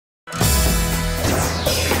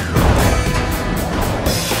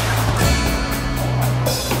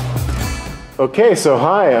Okay, so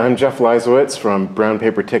hi, I'm Jeff Leisawitz from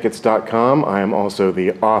brownpapertickets.com. I am also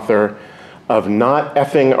the author of Not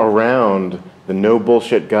Effing Around, the no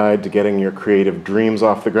bullshit guide to getting your creative dreams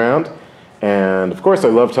off the ground. And of course, I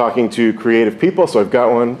love talking to creative people, so I've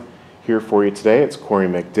got one here for you today. It's Corey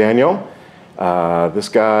McDaniel. This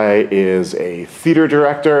guy is a theater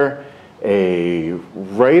director, a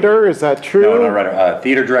writer, is that true? No, not writer.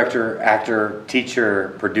 Theater director, actor,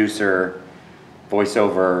 teacher, producer,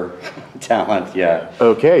 voiceover talent, yeah.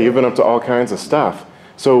 Okay, you've been up to all kinds of stuff.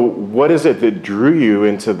 So what is it that drew you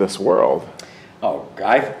into this world? Oh,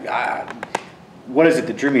 what is it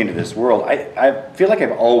that drew me into this world? I feel like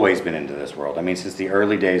I've always been into this world. I mean, since the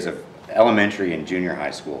early days of elementary and junior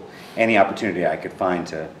high school, any opportunity I could find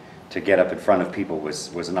to get up in front of people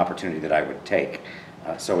was an opportunity that I would take.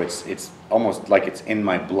 So it's almost like it's in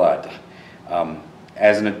my blood.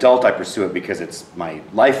 As an adult, I pursue it because it's my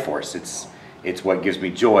life force. It's what gives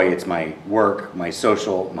me joy. It's my work, my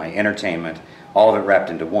social, my entertainment, all of it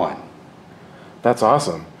wrapped into one. That's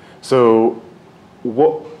awesome. So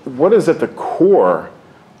what is at the core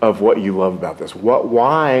of what you love about this?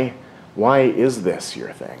 Why is this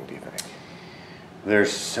your thing, do you think?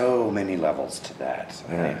 There's so many levels to that.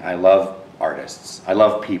 Yeah. I love artists. I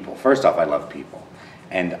love people. First off, I love people.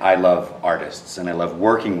 And I love artists. And I love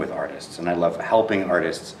working with artists. And I love helping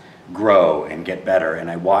artists grow and get better.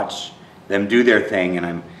 And I watch them do their thing, and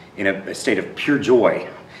I'm in a state of pure joy.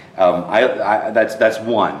 That's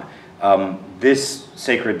one. This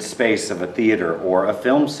sacred space of a theater or a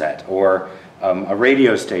film set or a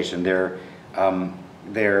radio station, they're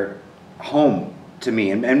home to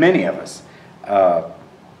me and many of us. I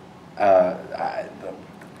had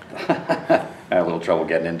a little trouble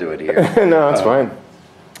getting into it here. No, that's fine.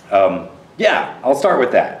 Yeah, I'll start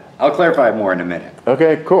with that. I'll clarify more in a minute.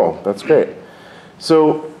 Okay, cool. That's great.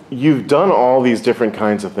 So you've done all these different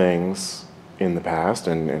kinds of things in the past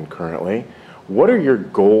and currently. What are your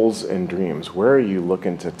goals and dreams? Where are you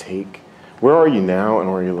looking to take, where are you now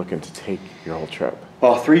and where are you looking to take your whole trip?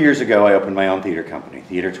 Well, 3 years ago I opened my own theater company,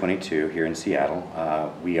 Theater 22 here in Seattle.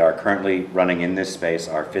 We are currently running in this space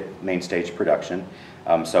our 5th main stage production.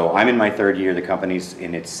 So I'm in my 3rd year, the company's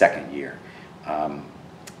in its 2nd year.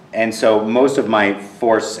 And so most of my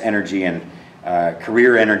force, energy, and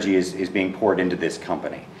career energy is being poured into this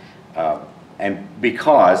company. And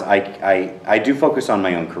because I do focus on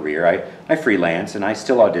my own career, I freelance and I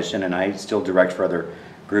still audition and I still direct for other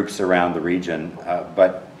groups around the region.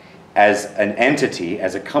 But as an entity,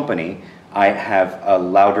 as a company, I have a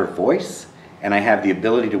louder voice and I have the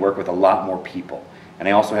ability to work with a lot more people. And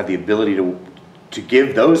I also have the ability to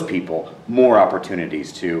give those people more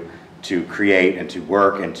opportunities to create and to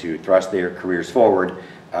work and to thrust their careers forward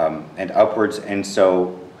and upwards. And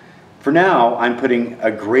so for now, I'm putting a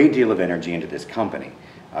great deal of energy into this company,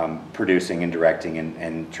 producing and directing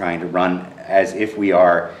and trying to run as if we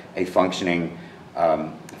are a functioning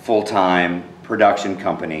full-time production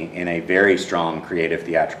company in a very strong creative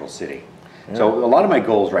theatrical city. Yeah. So a lot of my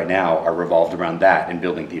goals right now are revolved around that and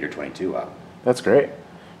building Theater 22 up. That's great.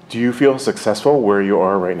 Do you feel successful where you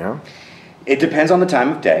are right now? It depends on the time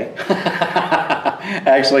of day.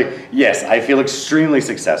 Actually, yes, I feel extremely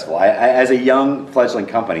successful. As a young fledgling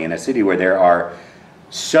company in a city where there are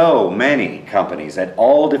so many companies at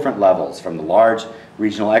all different levels, from the large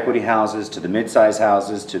regional equity houses to the mid-size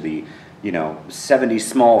houses to the 70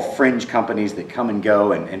 small fringe companies that come and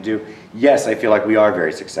go and do. Yes, I feel like we are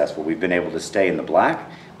very successful. We've been able to stay in the black.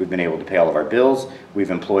 We've been able to pay all of our bills.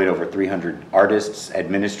 We've employed over 300 artists,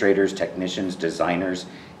 administrators, technicians, designers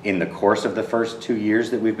in the course of the first 2 years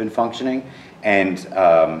that we've been functioning. And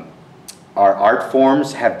our art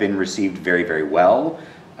forms have been received very, very well.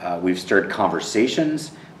 We've stirred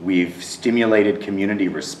conversations. We've stimulated community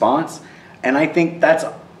response. And I think that's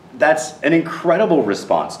an incredible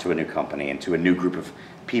response to a new company and to a new group of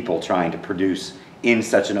people trying to produce in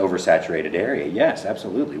such an oversaturated area. Yes,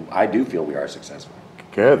 absolutely. I do feel we are successful.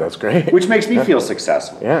 Good, that's great. Which makes me feel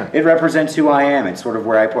successful. Yeah. It represents who I am. It's sort of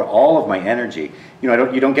where I put all of my energy. You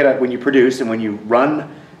don't get when you produce and when you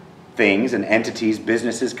run things and entities,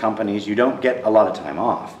 businesses, companies, you don't get a lot of time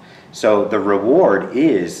off. So the reward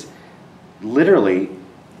is literally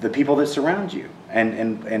the people that surround you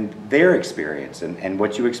and their experience and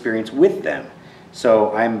what you experience with them.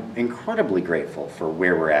 So I'm incredibly grateful for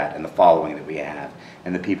where we're at and the following that we have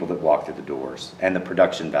and the people that walk through the doors and the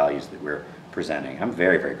production values that we're presenting. I'm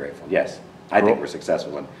very, very grateful. Yes, I think we're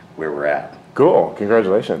successful in where we're at. Cool.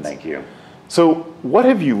 Congratulations. Thank you. So what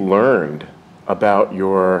have you learned about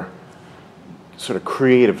your sort of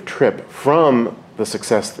creative trip from the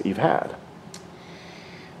success that you've had?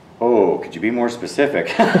 Oh, could you be more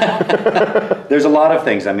specific? There's a lot of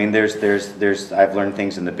things. I mean, I've learned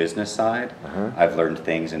things in the business side. I've learned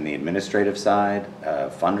things in the administrative side,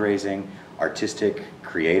 fundraising, artistic,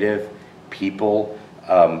 creative, people.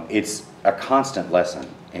 It's a constant lesson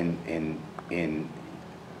in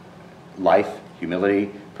life,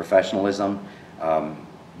 humility, professionalism.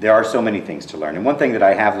 There are so many things to learn. And one thing that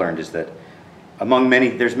I have learned is that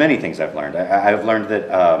there's many things I've learned. I've learned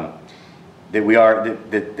that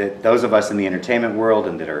that those of us in the entertainment world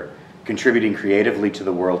and that are contributing creatively to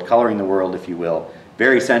the world, coloring the world, if you will,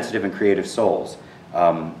 very sensitive and creative souls,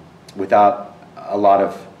 without a lot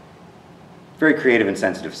of very creative and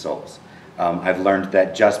sensitive souls. I've learned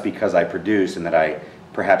that just because I produce and that I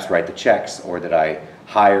perhaps write the checks or that I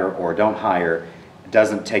hire or don't hire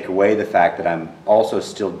doesn't take away the fact that I'm also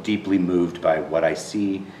still deeply moved by what I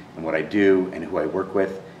see and what I do and who I work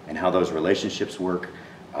with and how those relationships work.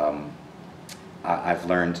 I've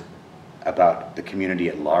learned about the community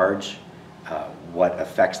at large, what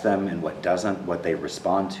affects them and what doesn't, what they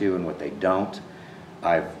respond to and what they don't.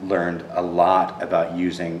 I've learned a lot about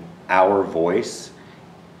using our voice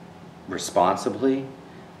responsibly.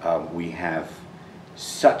 We have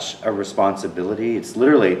such a responsibility. It's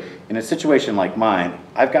literally, in a situation like mine,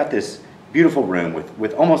 I've got this beautiful room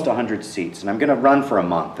with almost 100 seats, and I'm gonna run for a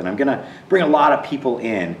month, and I'm gonna bring a lot of people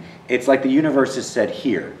in. It's like the universe has said,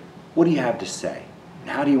 here, what do you have to say? And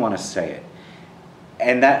how do you want to say it?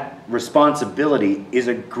 And that responsibility is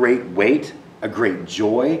a great weight, a great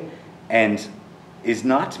joy, and is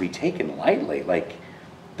not to be taken lightly. Like,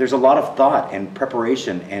 there's a lot of thought and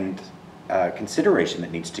preparation and consideration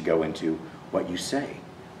that needs to go into what you say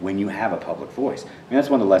when you have a public voice. I mean, that's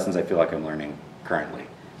one of the lessons I feel like I'm learning currently,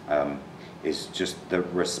 is just the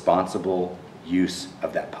responsible use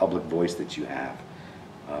of that public voice that you have.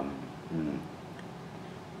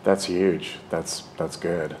 That's huge. That's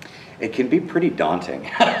good. It can be pretty daunting.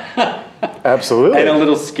 Absolutely. And a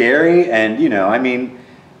little scary. And I mean,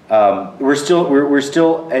 we're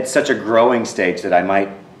still at such a growing stage that I might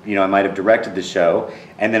have directed the show,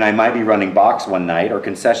 and then I might be running box one night or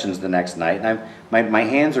concessions the next night, and my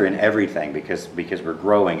hands are in everything because we're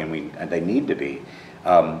growing and they need to be.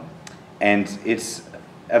 And it's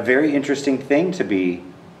a very interesting thing to be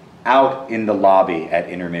out in the lobby at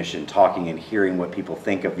intermission talking and hearing what people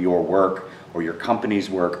think of your work or your company's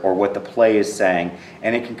work or what the play is saying,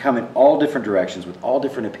 and it can come in all different directions with all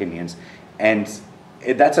different opinions, and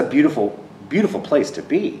that's a beautiful place to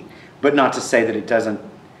be, but not to say that it doesn't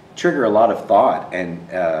trigger a lot of thought and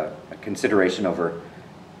consideration over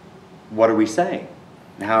what are we saying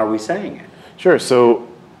and how are we saying it. Sure. So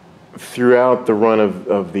throughout the run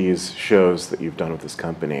of these shows that you've done with this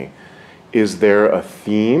company, is there a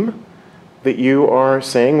theme that you are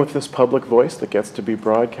saying with this public voice that gets to be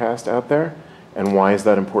broadcast out there? And why is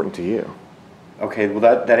that important to you? Okay, well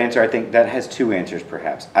that answer, I think that has two answers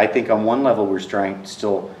perhaps. I think on one level we're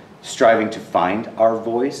still striving to find our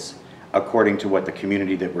voice according to what the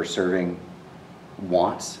community that we're serving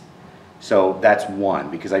wants. So that's one,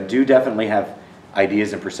 because I do definitely have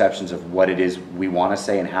ideas and perceptions of what it is we want to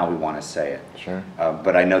say and how we want to say it. Sure.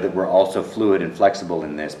 But I know that we're also fluid and flexible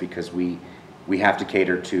in this because we have to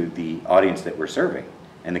cater to the audience that we're serving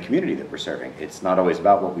and the community that we're serving. It's not always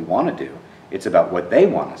about what we want to do. It's about what they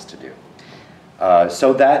want us to do.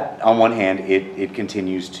 So that, on one hand, it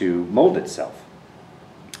continues to mold itself.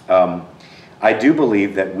 I do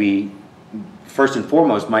believe that first and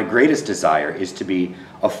foremost, my greatest desire is to be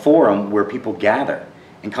a forum where people gather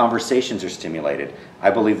and conversations are stimulated.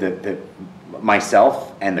 I believe that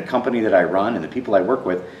myself and the company that I run and the people I work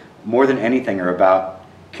with, more than anything, are about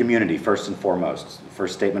community first and foremost. The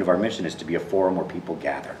first statement of our mission is to be a forum where people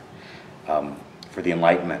gather for the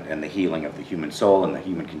enlightenment and the healing of the human soul and the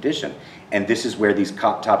human condition. And this is where these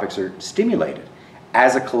topics are stimulated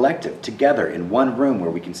as a collective, together in one room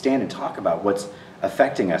where we can stand and talk about what's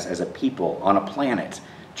affecting us as a people on a planet,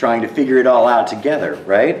 trying to figure it all out together,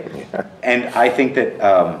 right? Yeah. And I think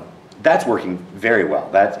that that's working very well.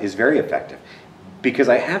 That is very effective, because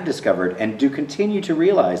I have discovered and do continue to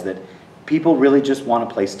realize that people really just want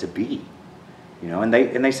a place to be, and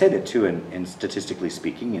they say that too in statistically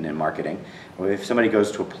speaking and in marketing. If somebody goes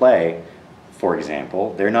to a play, for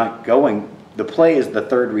example, they're not going, the play is the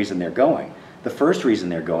third reason they're going. The first reason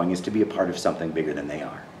they're going is to be a part of something bigger than they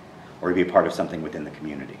are, or to be a part of something within the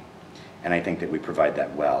community. And I think that we provide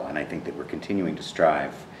that well, and I think that we're continuing to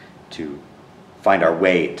strive to find our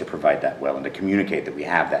way to provide that well and to communicate that we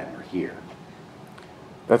have that and we're here.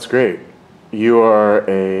 That's great. You are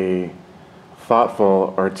a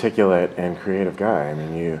thoughtful, articulate, and creative guy. I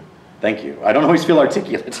mean, Thank you. I don't always feel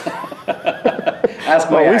articulate. Ask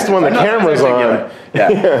my Well, at least when the camera's on.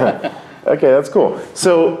 Yeah. Okay, that's cool.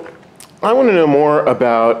 So I want to know more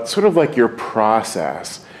about sort of like your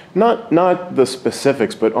process. Not the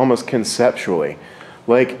specifics, but almost conceptually.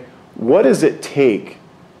 Like, what does it take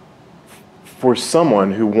for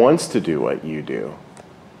someone who wants to do what you do,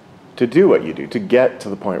 to get to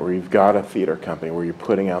the point where you've got a theater company, where you're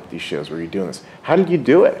putting out these shows, where you're doing this? How did you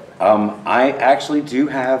do it? I actually do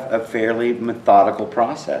have a fairly methodical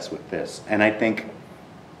process with this. And I think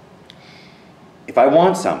if I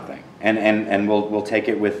want something, and we'll take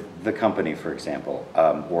it with the company, for example,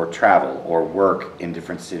 or travel, or work in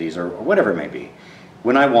different cities, or whatever it may be.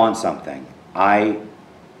 When I want something, I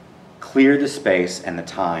clear the space and the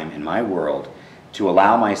time in my world to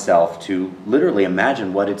allow myself to literally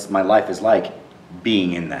imagine what my life is like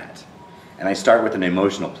being in that. And I start with an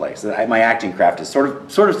emotional place. My acting craft is sort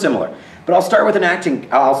of similar, but I'll start with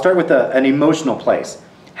an emotional place.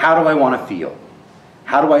 How do I want to feel?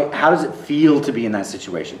 How does it feel to be in that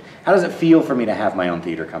situation? How does it feel for me to have my own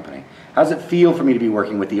theater company? How does it feel for me to be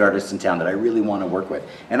working with the artists in town that I really want to work with?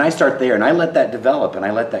 And I start there, and I let that develop, and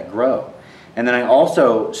I let that grow. And then I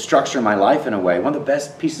also structure my life in a way. One of the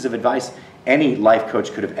best pieces of advice any life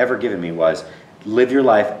coach could have ever given me was, live your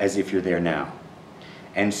life as if you're there now.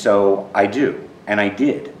 And so I do, and I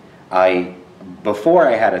did. Before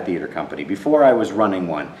I had a theater company, before I was running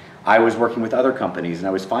one, I was working with other companies, and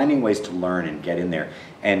I was finding ways to learn and get in there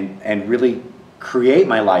and really create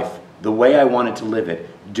my life the way I wanted to live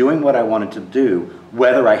it, doing what I wanted to do,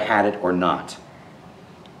 whether I had it or not.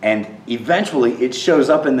 And eventually it shows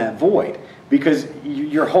up in that void, because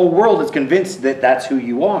your whole world is convinced that that's who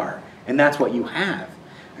you are, and that's what you have.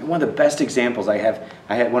 And one of the best examples I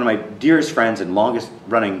had one of my dearest friends and longest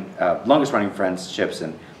running friendships,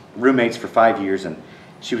 and roommates for 5 years, and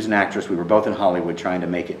she was an actress. We were both in Hollywood trying to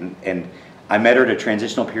make it, and I met her at a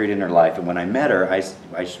transitional period in her life. And when I met her,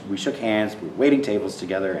 we shook hands, we were waiting tables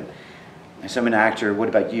together, and I said, I'm an actor, what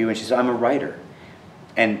about you? And she said, I'm a writer.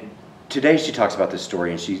 And today she talks about this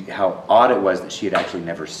story, and how odd it was that she had actually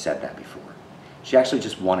never said that before. She actually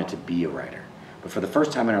just wanted to be a writer. But for the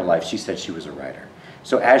first time in her life, she said she was a writer.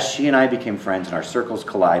 So as she and I became friends, and our circles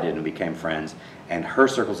collided and became friends, and her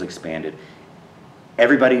circles expanded,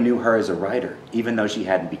 everybody knew her as a writer, even though she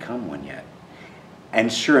hadn't become one yet.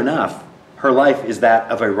 And sure enough, her life is that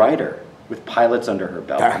of a writer, with pilots under her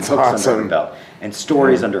belt, That's and books awesome. under her belt, and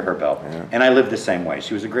stories Yeah. under her belt. Yeah. And I live the same way.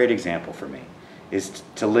 She was a great example for me, is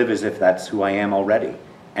to live as if that's who I am already,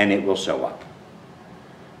 and it will show up.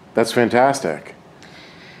 That's fantastic.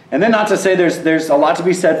 And then, not to say there's a lot to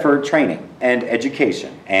be said for training and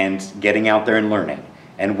education and getting out there and learning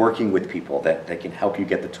and working with people that can help you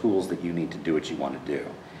get the tools that you need to do what you want to do.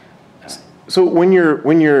 So when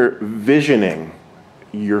you're visioning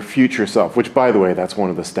your future self, which, by the way, that's one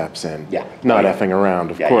of the steps in not effing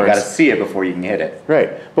around, of course. You got to see it before you can hit it.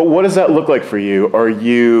 Right. But what does that look like for you? Are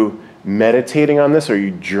you meditating on this? Are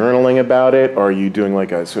you journaling about it? Are you doing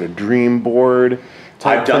like a sort of dream board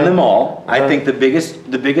type I've done thing? them all. I think one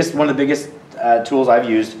of the biggest tools I've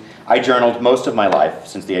used, I journaled most of my life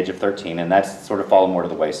since the age of 13, and that's sort of fallen more to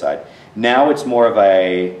the wayside. Now it's more of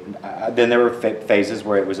then there were phases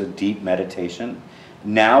where it was a deep meditation.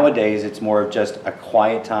 Nowadays it's more of just a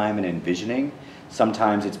quiet time and envisioning.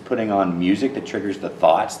 Sometimes it's putting on music that triggers the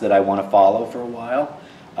thoughts that I want to follow for a while.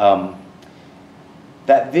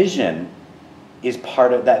 That vision is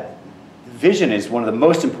one of the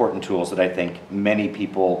most important tools that I think many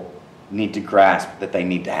people need to grasp that they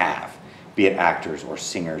need to have, be it actors or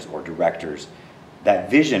singers or directors. That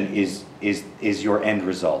vision is your end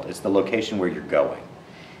result. It's the location where you're going.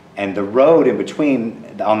 And the road in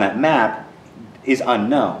between on that map is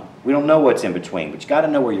unknown. We don't know what's in between, but you got to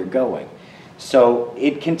know where you're going. So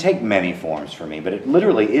it can take many forms for me, but it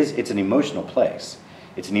literally it's an emotional place.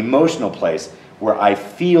 It's an emotional place where I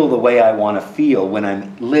feel the way I want to feel when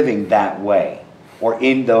I'm living that way, or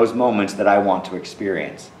in those moments that I want to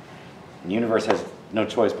experience. And the universe has no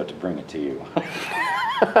choice but to bring it to you.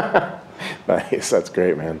 Nice, that's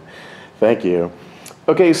great, man. Thank you.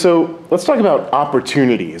 Okay, so let's talk about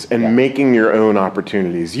opportunities and making your own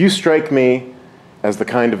opportunities. You strike me as the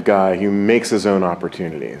kind of guy who makes his own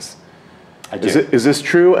opportunities. I do. Is this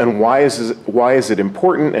true, and why is it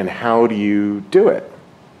important, and how do you do it?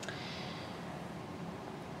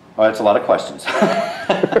 Well, that's a lot of questions.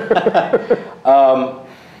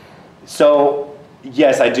 So,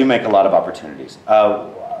 yes, I do make a lot of opportunities.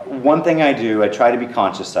 One thing I do, I try to be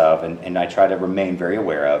conscious of, and I try to remain very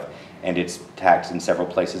aware of, and it's tacked in several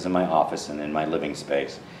places in my office and in my living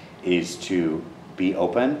space, is to be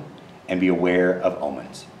open and be aware of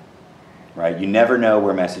omens. Right? You never know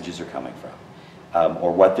where messages are coming from.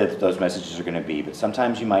 or what those messages are going to be. But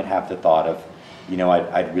sometimes you might have the thought of, you know,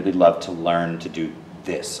 I'd really love to learn to do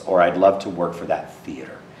this, or I'd love to work for that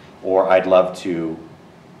theater, or I'd love to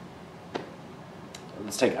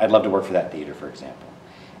work for that theater, for example.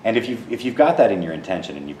 And if you've got that in your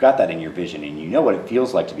intention, and you've got that in your vision, and you know what it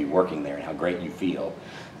feels like to be working there and how great you feel,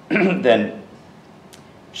 then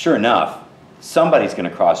sure enough, somebody's going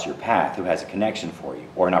to cross your path who has a connection for you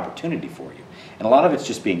or an opportunity for you. And a lot of it's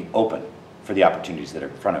just being open for the opportunities that are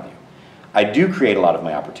in front of you. I do create a lot of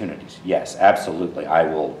my opportunities. Yes, absolutely. I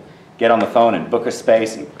will get on the phone and book a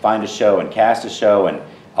space and find a show and cast a show, and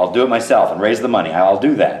I'll do it myself and raise the money. I'll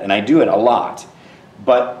do that, and I do it a lot.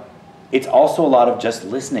 But it's also a lot of just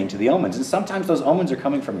listening to the omens. And sometimes those omens are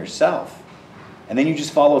coming from yourself, and then you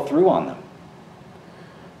just follow through on them.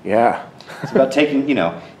 Yeah. It's about taking, you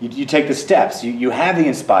know, you take the steps. You have the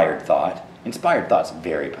inspired thought. Inspired thought's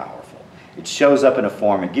very powerful. It shows up in a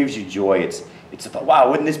form. It gives you joy. It's a thought, wow,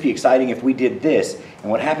 wouldn't this be exciting if we did this? And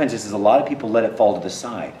what happens is a lot of people let it fall to the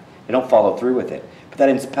side. They don't follow through with it. But that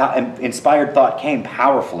inspired thought came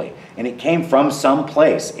powerfully, and it came from some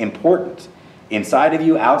place important. Inside of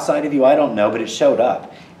you, outside of you, I don't know, but it showed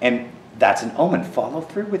up. And that's an omen. Follow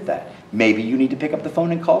through with that. Maybe you need to pick up the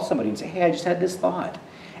phone and call somebody and say, hey, I just had this thought.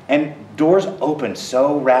 And doors open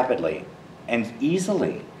so rapidly and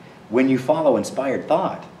easily when you follow inspired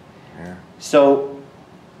thought. Yeah. So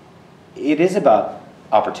it is about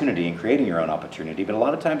opportunity and creating your own opportunity, but a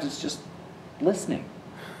lot of times it's just listening.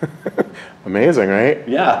 Amazing, right?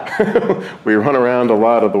 Yeah. We run around a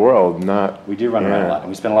lot of the world, not... We do run around a lot, and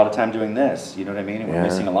we spend a lot of time doing this, you know what I mean? And we're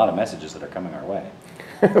missing a lot of messages that are coming our way.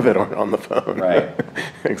 that aren't on the phone. Right.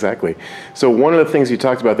 Exactly. So one of the things you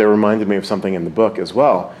talked about there reminded me of something in the book as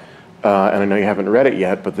well, and I know you haven't read it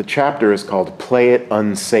yet, but the chapter is called Play It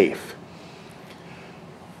Unsafe.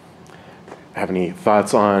 Have any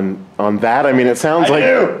thoughts on that? I mean, it sounds like...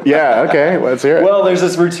 do. Yeah, okay, let's hear it. Well, there's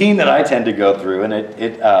this routine that I tend to go through, and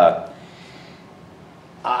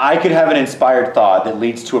I could have an inspired thought that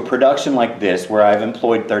leads to a production like this where I've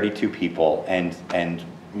employed 32 people, and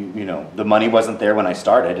you know, the money wasn't there when I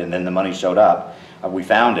started, and then the money showed up. We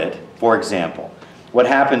found it, for example. What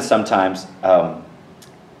happens sometimes, the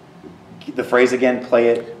phrase again, play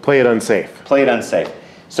it unsafe. Play it unsafe.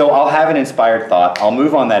 So I'll have an inspired thought, I'll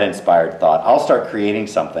move on that inspired thought, I'll start creating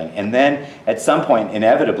something, and then at some point,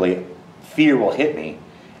 inevitably, fear will hit me,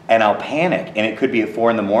 and I'll panic. And it could be at 4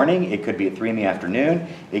 in the morning, it could be at 3 in the afternoon,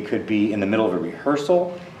 it could be in the middle of a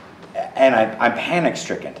rehearsal, and I'm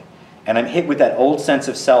panic-stricken. And I'm hit with that old sense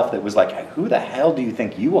of self that was like, who the hell do you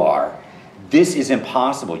think you are? This is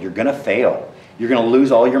impossible, you're gonna fail. You're gonna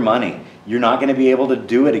lose all your money. You're not gonna be able to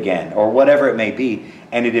do it again, or whatever it may be.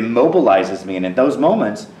 And it immobilizes me, and in those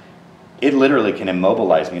moments, it literally can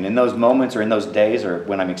immobilize me. And in those moments, or in those days, or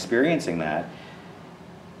when I'm experiencing that,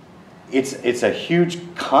 it's a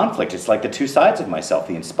huge conflict. It's like the two sides of myself,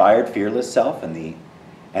 the inspired, fearless self, and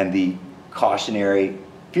the cautionary,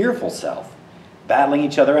 fearful self, battling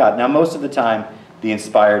each other out. Now, most of the time, the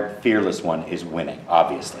inspired, fearless one is winning,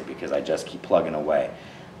 obviously, because I just keep plugging away.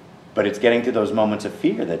 But it's getting to those moments of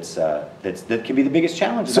fear that can be the biggest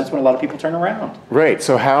challenge, and that's when a lot of people turn around. Right.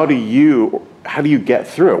 So how do you get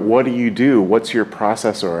through it? What do you do? What's your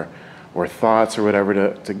process or thoughts or whatever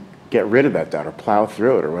to get rid of that doubt or plow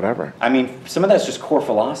through it or whatever? I mean, some of that's just core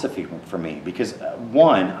philosophy for me, because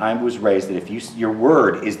one, I was raised that if your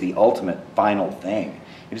word is the ultimate final thing.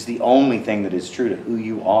 It is the only thing that is true to who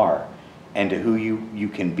you are and to who you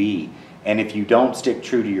can be. And if you don't stick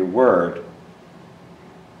true to your word,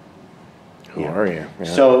 who are you? Yeah.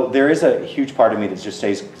 So there is a huge part of me that just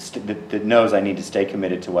that knows I need to stay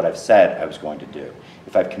committed to what I've said I was going to do.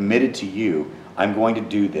 If I've committed to you, I'm going to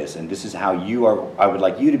do this, and this is how you are. I would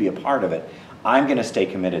like you to be a part of it. I'm going to stay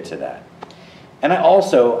committed to that. And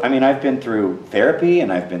I've been through therapy,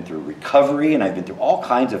 and I've been through recovery, and I've been through all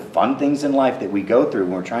kinds of fun things in life that we go through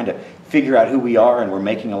when we're trying to figure out who we are, and we're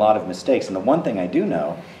making a lot of mistakes. And the one thing I do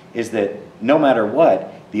know is that no matter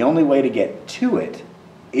what, the only way to get to it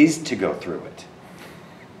is to go through it.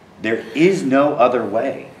 There is no other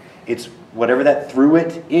way. It's whatever that through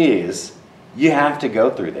it is, you have to go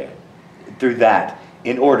through that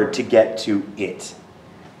in order to get to it.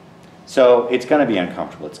 So it's going to be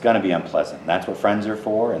uncomfortable. It's going to be unpleasant. And that's what friends are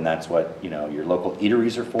for, and that's what your local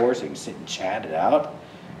eateries are for, so you can sit and chat it out.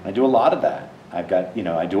 And I do a lot of that. I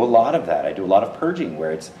do a lot of that. I do a lot of purging,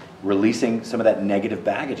 where it's releasing some of that negative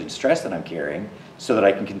baggage and stress that I'm carrying so that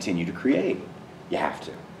I can continue to create. You have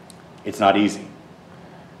to. It's not easy.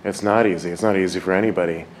 It's not easy. It's not easy for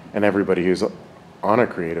anybody. And everybody who's on a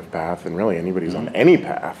creative path, and really anybody who's on any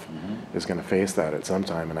path, is going to face that at some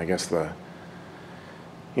time. And I guess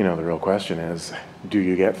you know, the real question is, do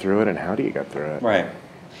you get through it, and how do you get through it? Right.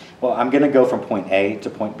 Well, I'm going to go from point A to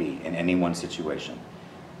point B in any one situation.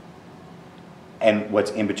 And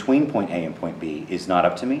what's in between point A and point B is not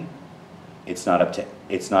up to me. It's not up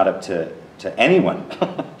to anyone.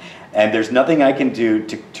 And there's nothing I can do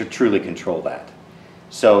to truly control that.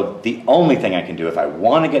 So the only thing I can do if I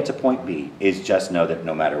want to get to point B is just know that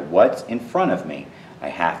no matter what's in front of me, I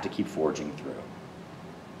have to keep forging through.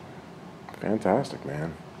 Fantastic,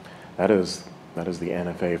 man. That is the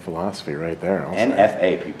NFA philosophy right there.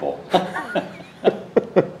 NFA, people.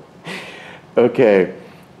 Okay,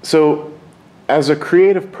 so as a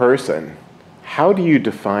creative person, how do you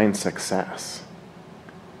define success?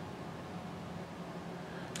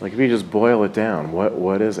 Like, if you just boil it down,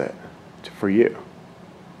 what is it for you?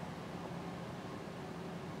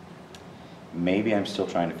 Maybe I'm still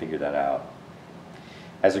trying to figure that out.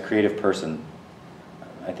 As a creative person,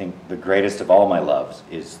 I think the greatest of all my loves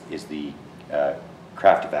is the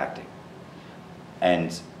craft of acting.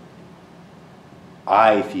 And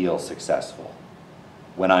I feel successful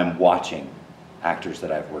when I'm watching actors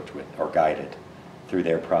that I've worked with or guided through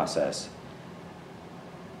their process.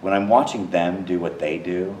 When I'm watching them do what they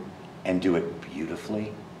do and do it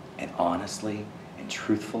beautifully and honestly and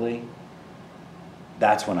truthfully,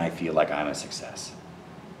 that's when I feel like I'm a success,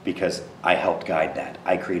 because I helped guide that.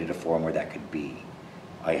 I created a forum where that could be.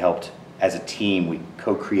 I helped, as a team, we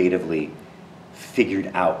co-creatively figured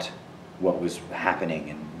out what was happening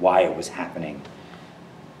and why it was happening.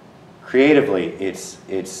 Creatively,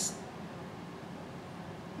 it's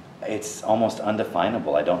almost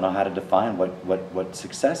undefinable. I don't know how to define what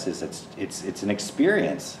success is. It's an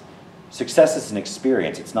experience. Success is an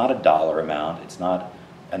experience. It's not a dollar amount. It's not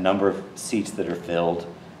a number of seats that are filled.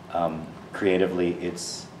 Creatively,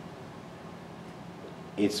 it's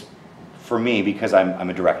for me, because I'm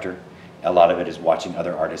a director, a lot of it is watching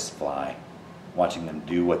other artists fly, watching them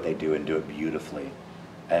do what they do and do it beautifully,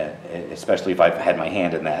 especially if I've had my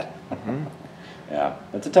hand in that. Mm-hmm. Yeah,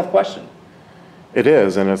 that's a tough question. It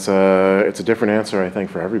is, and it's a different answer, I think,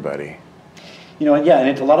 for everybody. You know, yeah,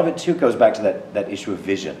 and a lot of it too goes back to that issue of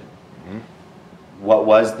vision. Mm-hmm. What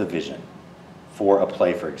was the vision for a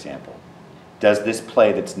play, for example? Does this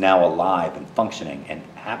play that's now alive and functioning and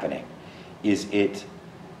happening, is it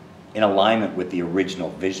in alignment with the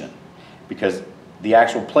original vision? Because the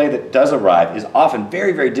actual play that does arrive is often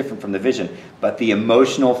very, very different from the vision, but the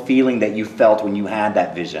emotional feeling that you felt when you had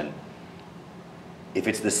that vision, if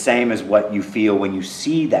it's the same as what you feel when you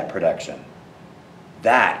see that production,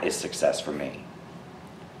 that is success for me.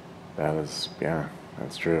 That is, yeah,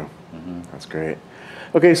 that's true. Mm-hmm. That's great.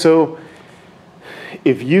 Okay, so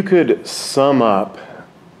if you could sum up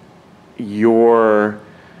your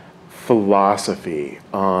philosophy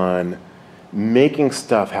on making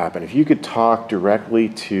stuff happen, if you could talk directly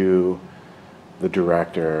to the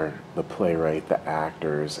director, the playwright, the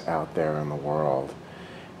actors out there in the world,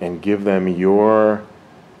 and give them your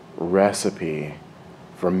recipe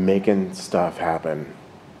for making stuff happen,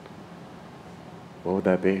 what would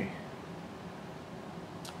that be?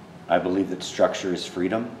 I believe that structure is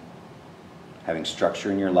freedom. Having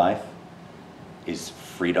structure in your life is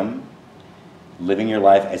freedom. Living your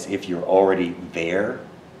life as if you're already there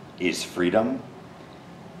is freedom.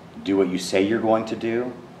 Do what you say you're going to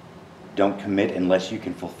do. Don't commit unless you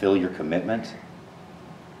can fulfill your commitment.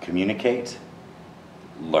 Communicate,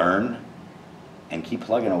 learn, and keep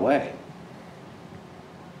plugging away.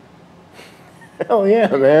 Hell yeah,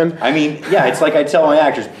 man. I mean, yeah, it's like I tell my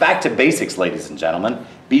actors, back to basics, ladies and gentlemen.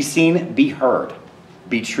 Be seen, be heard.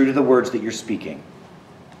 Be true to the words that you're speaking.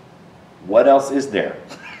 What else is there?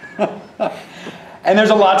 And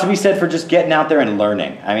there's a lot to be said for just getting out there and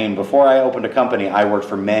learning. I mean, before I opened a company, I worked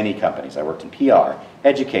for many companies. I worked in PR,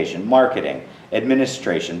 education, marketing,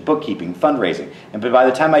 administration, bookkeeping, fundraising. And by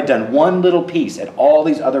the time I'd done one little piece at all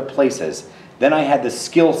these other places, then I had the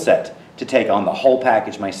skill set to take on the whole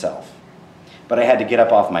package myself. But I had to get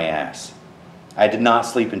up off my ass. I did not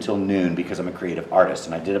sleep until noon because I'm a creative artist,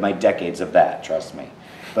 and I did my decades of that, trust me.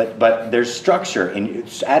 But there's structure, and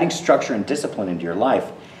adding structure and discipline into your life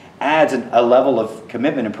adds a level of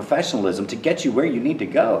commitment and professionalism to get you where you need to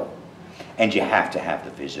go. And you have to have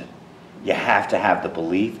the vision. You have to have the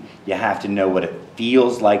belief. You have to know what it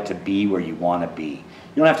feels like to be where you want to be. You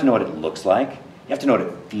don't have to know what it looks like. You have to know what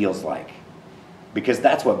it feels like, because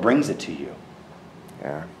that's what brings it to you.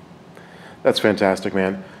 Yeah. That's fantastic,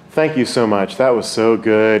 man. Thank you so much. That was so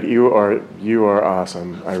good. You are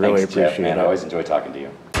awesome. I really appreciate it. Jeff, man. I always enjoy talking to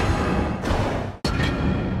you.